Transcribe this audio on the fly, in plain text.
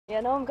Yeah,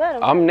 no, I'm good.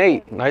 I'm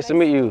Nate. Nice to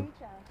meet you.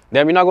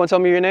 Damn, you're not gonna tell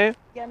me your name?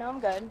 Yeah, no, I'm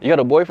good. You got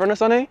a boyfriend or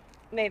something?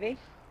 Maybe.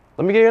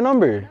 Let me get your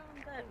number. No,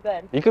 I'm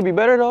good. You could be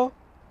better though.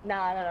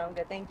 Nah, no, I'm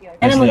good. Thank you.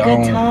 And I'm a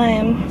good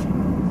time.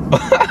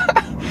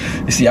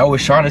 You see, I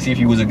was trying to see if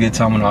you was a good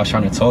time when I was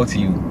trying to talk to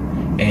you,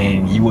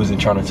 and you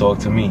wasn't trying to talk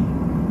to me.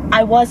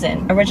 I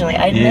wasn't originally.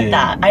 I admit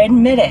that. I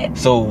admit it.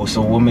 So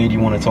what made you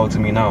want to talk to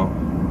me now?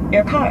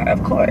 Your car,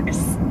 of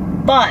course.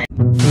 But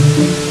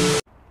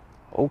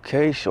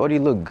Okay, shorty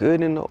look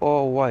good in the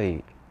all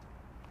white.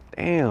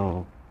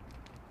 Damn.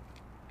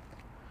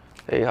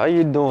 Hey, how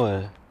you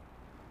doing?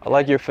 I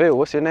like your fit.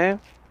 What's your name?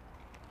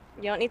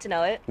 you don't need to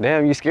know it.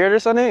 Damn, you scared or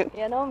something?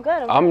 Yeah, no, I'm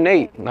good. I'm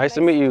Nate. Nice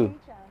to meet you.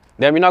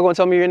 Damn, you're not gonna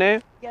tell me your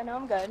name? Yeah, no,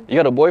 I'm good. You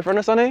got a boyfriend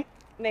or something?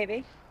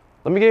 Maybe.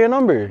 Let me get your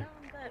number. No,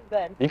 I'm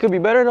good. You could be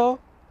better though.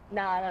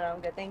 Nah, no,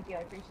 I'm good. Thank you. I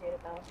appreciate it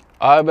though.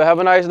 Alright, but have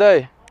a nice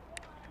day.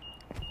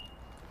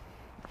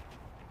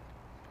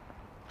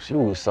 She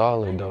was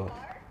solid though.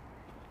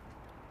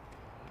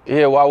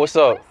 Yeah, why, what's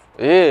up?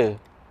 Yeah.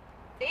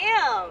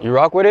 Damn. You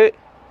rock with it?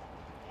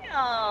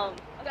 Damn.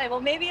 Okay, well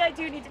maybe I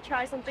do need to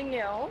try something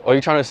new. Oh, you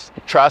trying to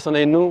try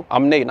something new?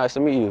 I'm Nate, nice to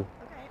meet you.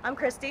 Okay. I'm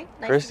Christy.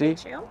 Nice Christy?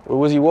 to meet you. Where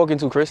was you walking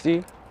to,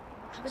 Christy?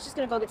 I was just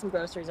gonna go get some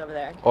groceries over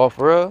there. Oh,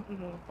 for real?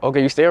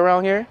 Okay, you stay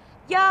around here?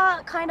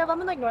 Yeah, kind of.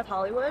 I'm in like North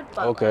Hollywood,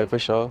 but Okay, like, for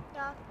sure.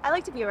 yeah, I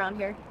like to be around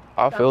here.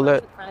 I feel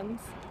that. With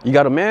friends. You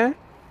got a man?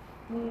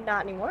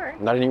 Not anymore.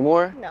 Not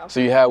anymore? No. So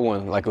you had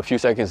one like a few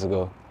seconds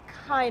ago?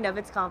 Kind of.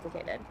 It's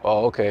complicated.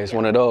 Oh, okay, it's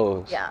one of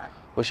those. Yeah.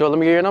 For sure, let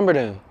me get your number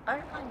then.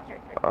 Alright, fine. Here.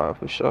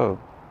 For sure.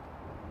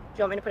 Do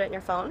you want me to put it in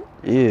your phone?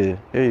 Yeah,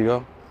 here you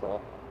go.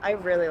 Cool. I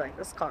really like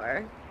this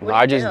car. No,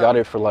 I just got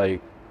it for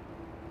like,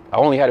 I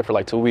only had it for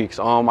like 2 weeks.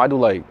 I do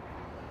like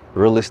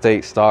real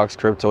estate, stocks,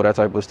 crypto, that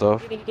type of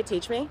stuff. You think you could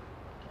teach me?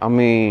 I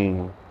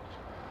mean,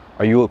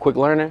 are you a quick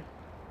learner?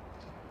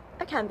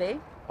 I can be.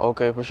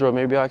 Okay, for sure,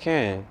 maybe I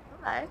can.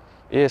 Okay.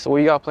 Yeah, so what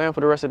you got planned for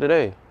the rest of the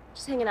day?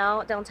 Just hanging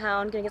out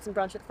downtown, gonna get some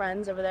brunch with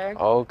friends over there.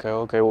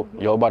 Okay. Well,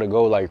 y'all about to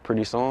go like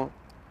pretty soon?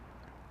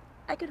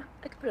 I could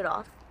put it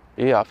off.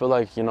 Yeah, I feel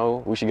like, you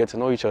know, we should get to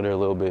know each other a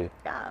little bit.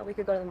 Yeah, we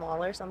could go to the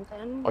mall or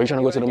something. Are you trying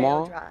to go to the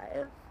mall?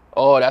 Drive.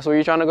 Oh, that's where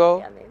you're trying to go?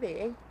 Yeah,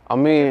 maybe. I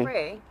mean,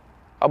 Free.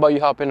 how about you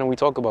hop in and we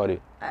talk about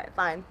it? All right,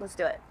 fine. Let's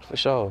do it. For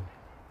sure.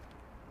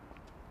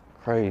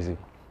 Crazy.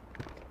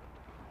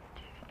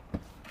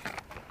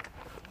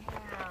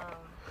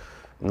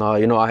 Nah,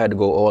 you know, I had to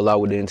go all out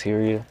with the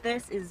interior.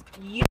 This is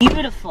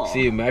beautiful.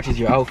 See, it matches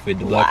your outfit,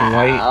 the black and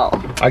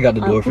white. I got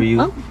the door for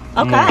you.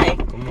 Oh, okay.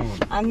 Come on.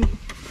 I'm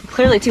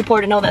clearly too poor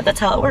to know that that's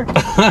how it works.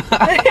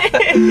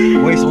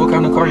 Wait, so what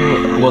kind of car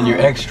your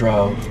ex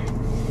drive?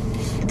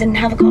 Didn't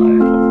have a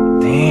car.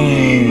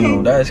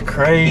 Damn, that's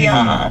crazy.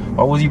 Yeah.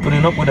 Why was you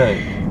putting up with that?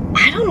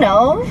 I don't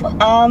know.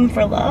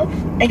 For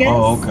love, I guess.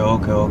 Oh,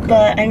 okay.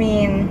 But I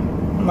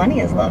mean, money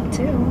is love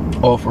too.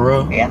 Oh, for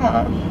real?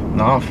 Yeah.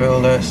 No, I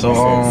feel that. So,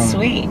 This is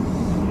sweet.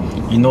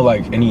 You know,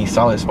 like any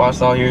solid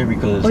spots out here?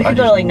 Because We could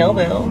go to like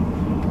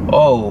Nobu.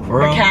 Oh, for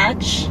real? Or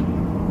Catch.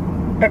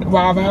 Or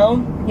Lavo.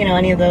 You know,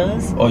 any of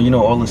those? Oh, you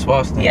know all the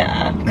spots then?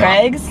 Yeah. Nah,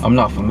 Craig's? I'm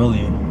not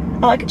familiar.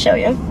 Oh, I could show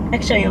you. I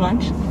could show you a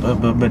bunch.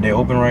 But they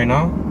open right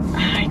now?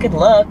 I could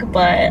look,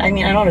 but I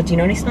mean, I don't know. Do you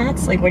know any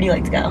spots? Like, where do you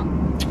like to go?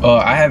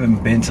 I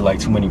haven't been to like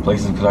too many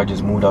places because I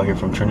just moved out here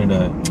from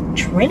Trinidad.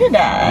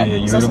 Trinidad? Yeah,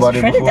 you so heard about it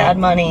Trinidad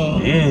before? money.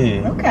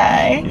 Yeah.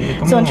 Okay. Yeah,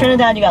 come so on. in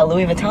Trinidad, you got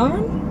Louis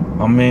Vuitton?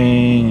 I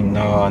mean,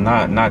 no,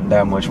 not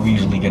that much. We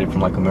usually get it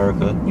from like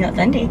America. You got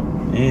Fendi?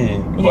 Yeah.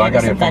 You Well, I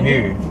got some it from Fendi?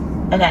 here.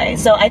 Okay,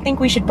 so I think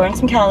we should burn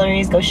some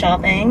calories, go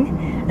shopping,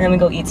 and then we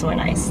go eat somewhere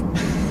nice.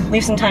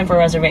 Leave some time for a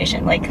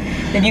reservation. Like,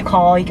 if you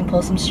call, you can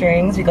pull some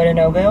strings. We go to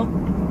Nobu.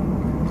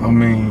 I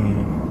mean,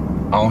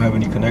 I don't have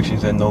any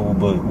connections at Noble,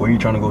 but where are you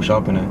trying to go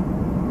shopping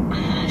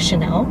at?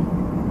 Chanel,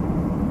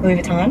 Louis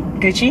Vuitton,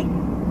 Gucci.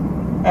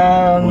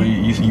 Well,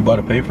 you about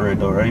to pay for it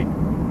though, right?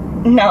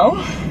 No,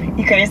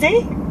 you crazy?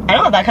 I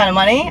don't have that kind of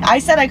money. I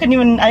said I didn't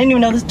even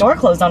know this door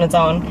closed on its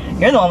own.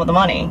 You're the one with the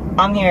money.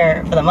 I'm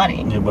here for the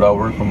money. Yeah, but I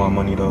work for my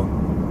money though.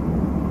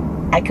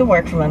 I could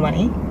work for my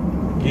money.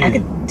 Yeah. I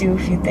could do a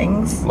few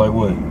things. Like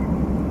what?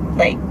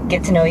 Like,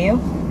 get to know you.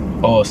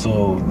 Oh,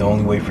 so the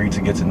only way for you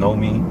to get to know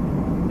me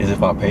is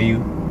if I pay you?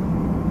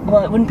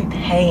 Well, it wouldn't be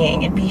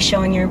paying. It'd be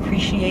showing your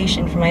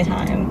appreciation for my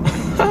time.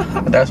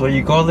 That's what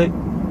you call it?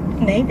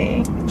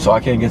 Maybe. So I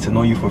can't get to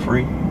know you for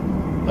free?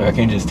 Like I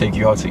can't just take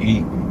you out to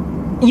eat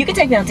You could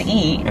take me out to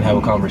eat. and have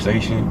a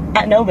conversation?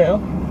 At Nobu.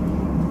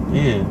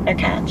 Yeah. Or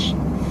Catch.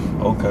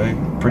 Okay.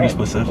 Pretty Or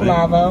specific.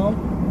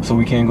 Lavo. So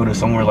we can't go to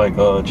somewhere like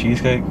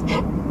Cheesecake?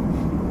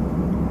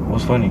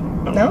 What's funny?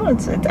 No,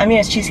 I mean,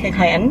 it's Cheesecake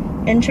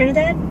high-end in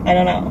Trinidad? I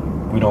don't know.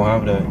 We don't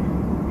have that.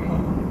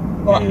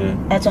 Well, Yeah.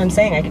 that's what I'm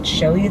saying. I could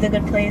show you the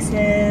good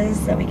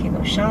places. Then we could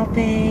go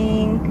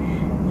shopping.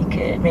 You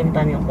could maybe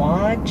buy me a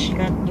watch. You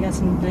got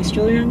some nice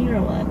jewelry on you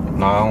or what?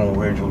 Nah, I don't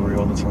wear jewelry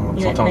all the time.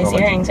 You got Sometimes nice I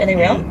like earrings. Are they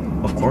real?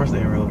 Yeah, of course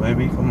they're real,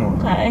 baby. Come on.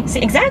 Okay.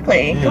 See,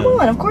 exactly. Yeah. Come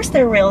on. Of course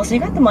they're real. So you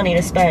got the money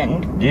to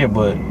spend. Yeah,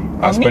 but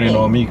I spend it me.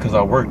 on me because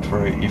I worked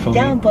for it. You feel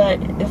Yeah, me? but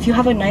if you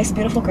have a nice,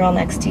 beautiful girl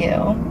next to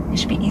you, it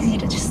should be easy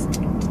to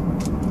just...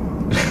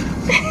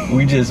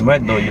 We just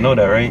met though, you know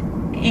that, right?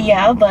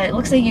 Yeah, but it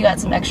looks like you got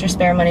some extra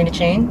spare money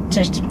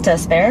to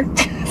spare.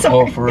 Sorry.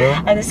 Oh, for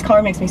real? This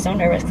car makes me so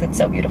nervous because it's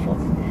so beautiful.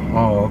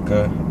 Oh,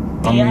 okay.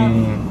 I Yeah.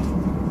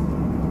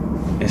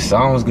 mean, it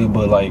sounds good,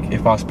 but like,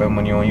 if I spend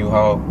money on you,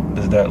 how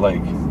does that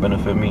like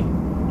benefit me?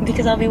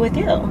 Because I'll be with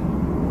you.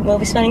 We'll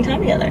be spending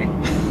time together.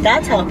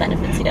 That's how it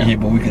benefits you. Yeah,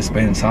 but we could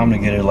spend time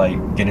together,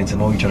 like getting to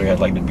know each other at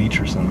like the beach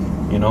or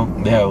something. You know,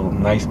 they have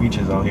nice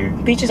beaches out here.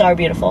 Beaches are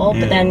beautiful,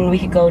 Yeah. but then we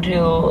could go to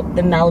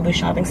the Malibu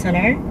shopping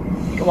center.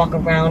 We could walk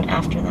around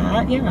after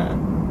that. Yeah.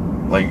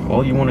 Like,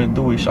 all you want to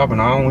do is shopping.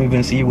 I don't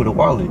even see you with a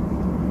wallet.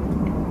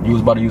 You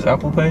was about to use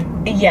Apple Pay?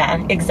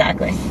 Yeah,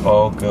 exactly.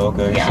 Oh,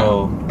 okay. Yeah.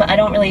 So, But I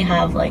don't really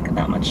have like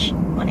that much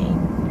money.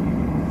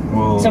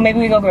 well, So maybe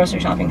we go grocery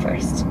shopping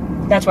first.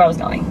 That's where I was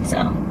going.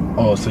 So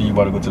oh, so you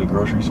about to go to the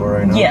grocery store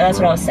right now? yeah, that's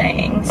what I was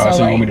saying. So, So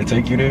you like, want me to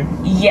take you there?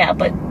 yeah,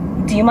 but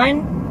do you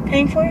mind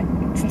paying for it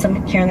since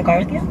I'm here in the car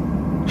with you?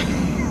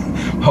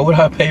 How would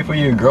I pay for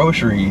your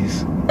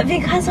groceries?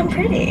 Because I'm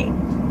pretty.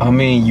 I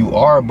mean, you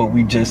are, but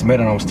we just met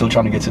and I'm still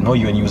trying to get to know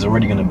you, and you was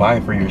already gonna buy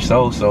it for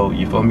yourself. So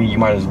you feel me? You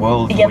might as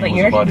well. Do Yeah, what but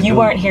was about to you do.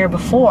 weren't here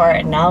before,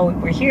 and now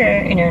we're here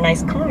in your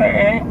nice car,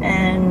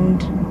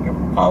 and your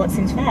wallet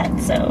seems fat.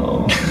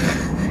 So,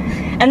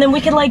 and then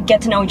we can like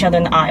get to know each other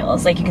in the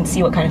aisles. Like you can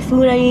see what kind of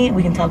food I eat.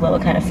 We can talk about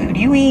what kind of food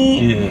you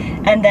eat.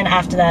 Yeah. And then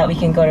after that, we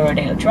can go to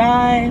Rodeo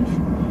Drive.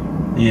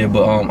 Yeah,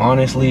 but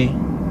honestly,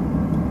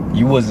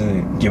 you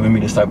wasn't giving me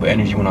this type of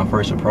energy when I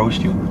first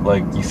approached you.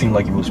 Like, you seemed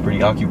like you was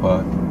pretty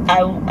occupied.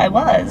 I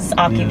was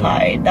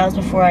occupied. Yeah. That was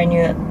before I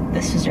knew that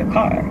this was your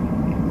car.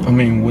 I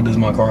mean, what does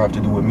my car have to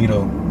do with me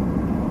though?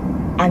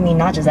 I mean,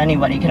 not just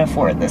anybody can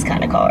afford this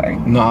kind of car.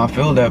 No, I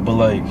feel that, but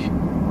like,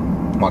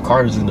 my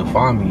car doesn't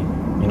define me.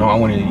 You know, I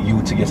wanted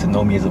you to get to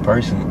know me as a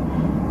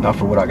person, not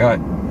for what I got.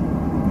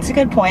 It's a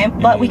good point,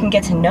 but we Yeah. can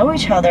get to know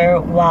each other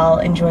while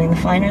enjoying the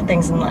finer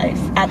things in life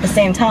at the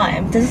same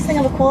time. Does this thing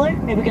have a cooler?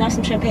 Maybe we can have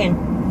some champagne.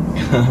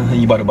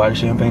 You about to buy the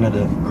champagne at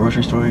the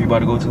grocery store you about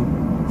to go to?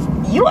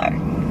 You are.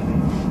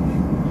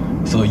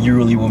 So you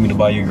really want me to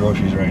buy your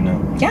groceries right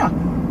now? Yeah.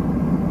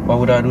 Why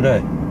would I do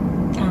that?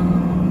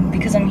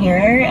 Because I'm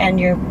here and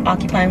you're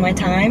occupying my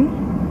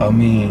time. I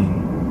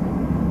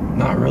mean,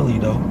 not really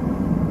though.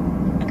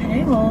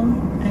 Okay, well,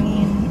 I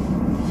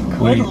mean,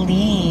 could Wait.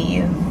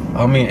 leave.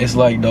 I mean, it's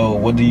like though,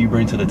 what do you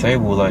bring to the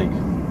table? Like,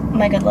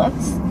 My good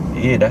looks?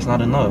 yeah, that's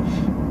not enough.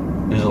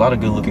 There's a lot of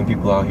good looking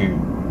people out here.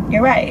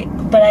 You're right,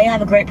 but I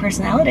have a great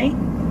personality.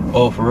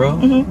 Oh, for real?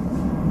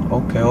 Mm-hmm.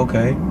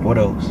 Okay. What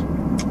else?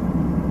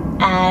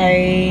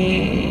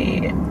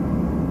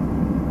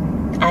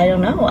 I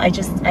don't know. I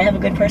have a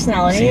good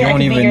personality. See, you I don't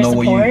can be even your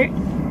know support.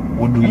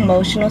 What do you?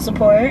 Emotional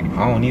support.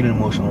 I don't need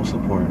emotional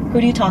support.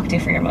 Who do you talk to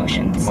for your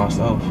emotions?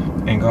 Myself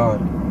and God.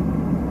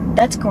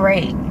 That's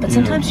great, but Yeah.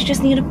 sometimes you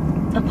just need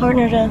a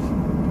partner to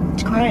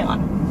cry on.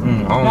 I don't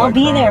And I'll like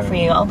be there crying. for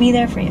you. I'll be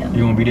there for you.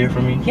 You gonna be there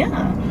for me?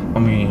 Yeah. I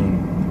mean,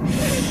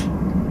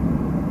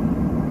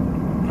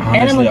 And I'm a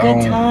honestly, I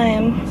good don't-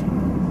 time.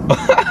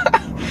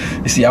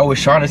 You see, I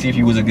was trying to see if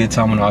you was a good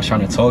time when I was trying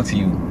to talk to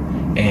you,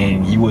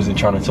 and you wasn't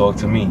trying to talk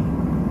to me.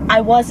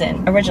 I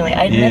wasn't originally.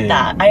 I admit Yeah.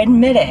 that. I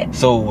admit it.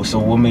 So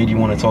what made you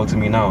want to talk to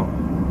me now?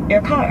 Your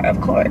car, of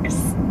course.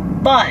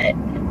 But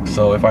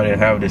So if I didn't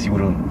have this, you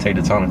wouldn't take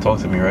the time to talk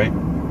to me, right?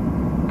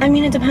 I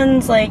mean, it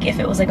depends. Like, if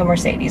it was like a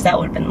Mercedes, that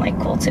would have been like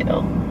cool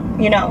too.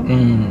 You know.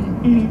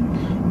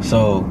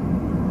 So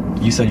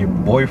you said your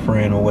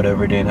boyfriend or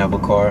whatever didn't have a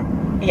car,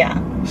 Yeah.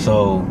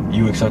 so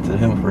you accepted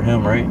him for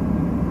him, right?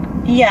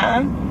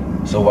 Yeah.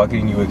 So why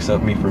couldn't you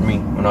accept me for me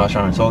when I was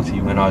trying to talk to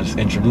you and I was just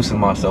introducing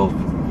myself?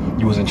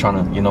 You wasn't trying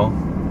to, you know,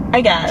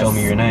 I guess. tell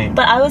me your name.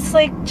 But I was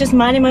like just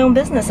minding my own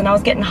business, and I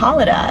was getting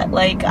hollered at.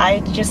 Like, I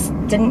just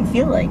didn't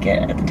feel like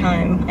it at the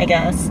time, I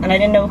guess. And I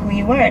didn't know who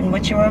you were and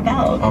what you were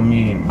about. I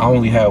mean, I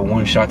only had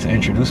one shot to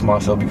introduce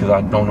myself because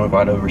I don't know if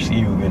I'd ever see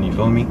you again, you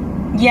feel me?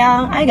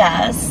 Yeah, I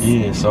guess.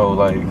 Yeah, so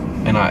like,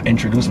 and I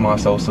introduced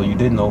myself so you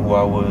did know who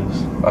I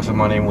was. I said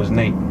my name was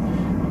Nate.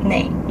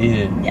 Nate.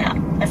 Yeah. Yeah,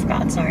 I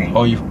forgot, sorry.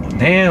 Oh, you,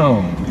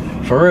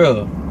 damn, for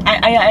real.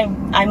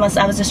 I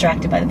was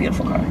distracted by the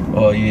beautiful car.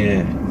 Oh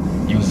yeah,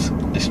 you was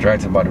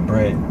distracted by the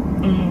bread.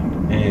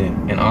 Yeah,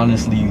 and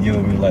honestly, you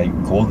giving me like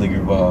gold digger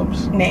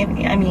vibes.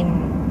 Maybe. I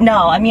mean,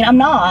 no, I'm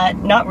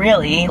not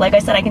really. Like I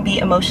said, I can be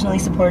emotionally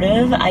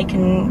supportive. I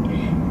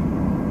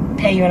can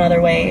pay you in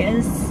other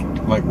ways.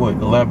 Like what?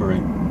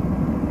 Elaborate.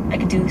 I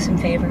could do some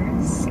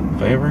favors.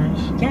 Favors?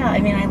 Yeah, I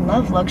mean, I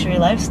love luxury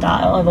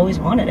lifestyle. I've always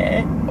wanted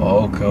it.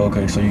 Oh,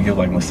 okay. So you give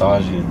like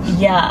massages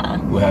Yeah,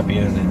 with happy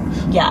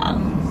endings. yeah.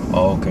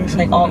 Oh, okay. So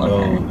Like you all one of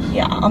over. those.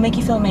 Yeah, I'll make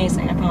you feel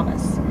amazing, I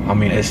promise. I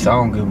mean, it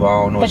sounds good, but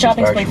I don't know. But if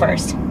shopping's it's way factual.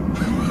 first.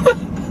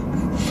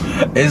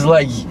 It's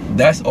like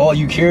that's all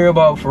you care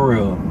about for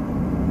real.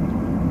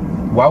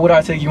 Why would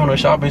I take you on a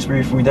shopping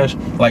spree if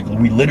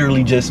we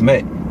literally just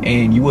met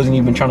and you wasn't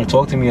even trying to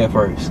talk to me at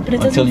first But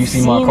it until doesn't you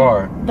see my seem-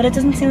 car? But it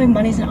doesn't seem like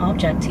money's an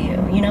object to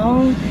you, you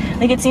know?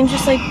 Like, it seems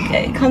just like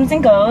it comes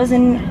and goes,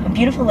 and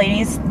beautiful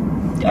ladies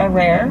are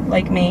rare,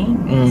 like me.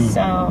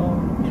 So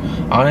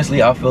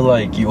honestly, I feel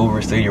like you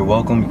overstay your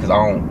welcome because I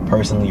don't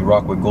personally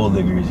rock with gold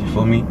diggers. You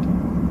feel me?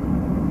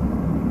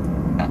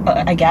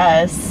 I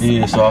guess.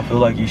 Yeah, so I feel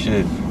like you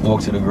should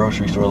walk to the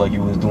grocery store like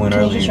you was doing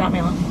earlier. Can you just drop me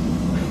off?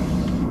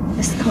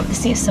 This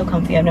seat is so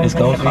comfy. I've never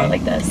been in a car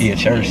like this. Yeah,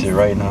 cherish it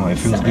right now. It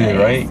feels So good,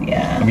 nice. right?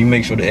 Yeah. Let me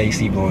make sure the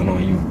AC blowing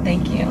on you.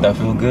 Thank you. That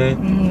feel good?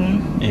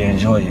 Yeah,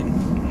 enjoy it.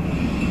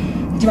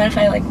 Do you mind if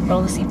I like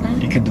roll the seat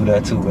back? You could do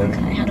that too, baby.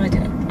 Okay, how do I do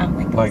it?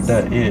 Oh, Like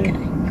that, yeah. Okay,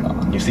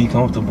 cool. You see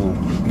comfortable.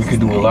 We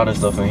could do a lot of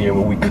stuff in here,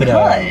 but we could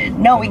have.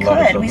 No, we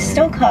could. We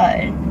still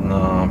could. No,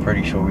 I'm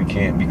pretty sure we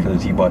can't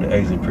because he about to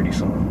exit pretty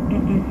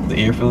soon. The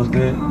ear feels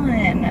good? Come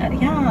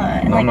on,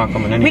 yeah. No, I'm not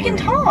coming anywhere. We can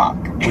talk.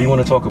 What do you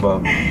want to talk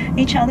about?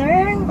 Each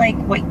other, like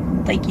what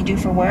you do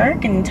for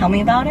work, and tell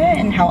me about it,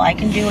 and how I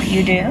can do what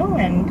you do,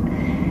 and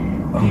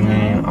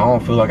Man, I don't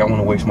feel like I want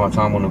to waste my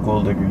time on a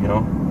gold digger, you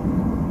know?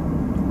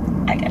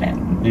 I get it.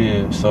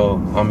 Yeah,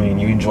 so, I mean,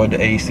 you enjoyed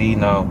the AC,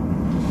 now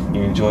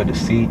you enjoyed the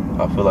seat.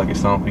 I feel like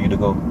it's time for you to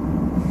go.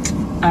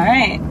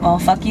 Alright, well,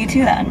 fuck you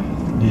too then.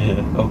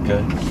 Yeah,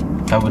 okay.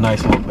 Have a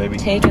nice walk, baby.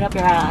 Take it up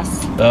your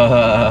ass.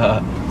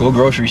 Go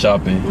grocery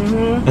shopping.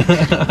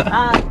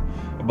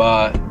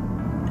 Bye.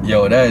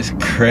 Yo, that is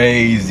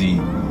crazy.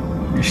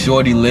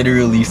 Shorty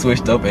literally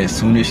switched up as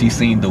soon as she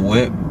seen the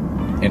whip,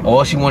 and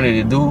all she wanted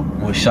to do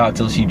was shot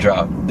till she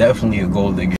dropped. Definitely a gold digger.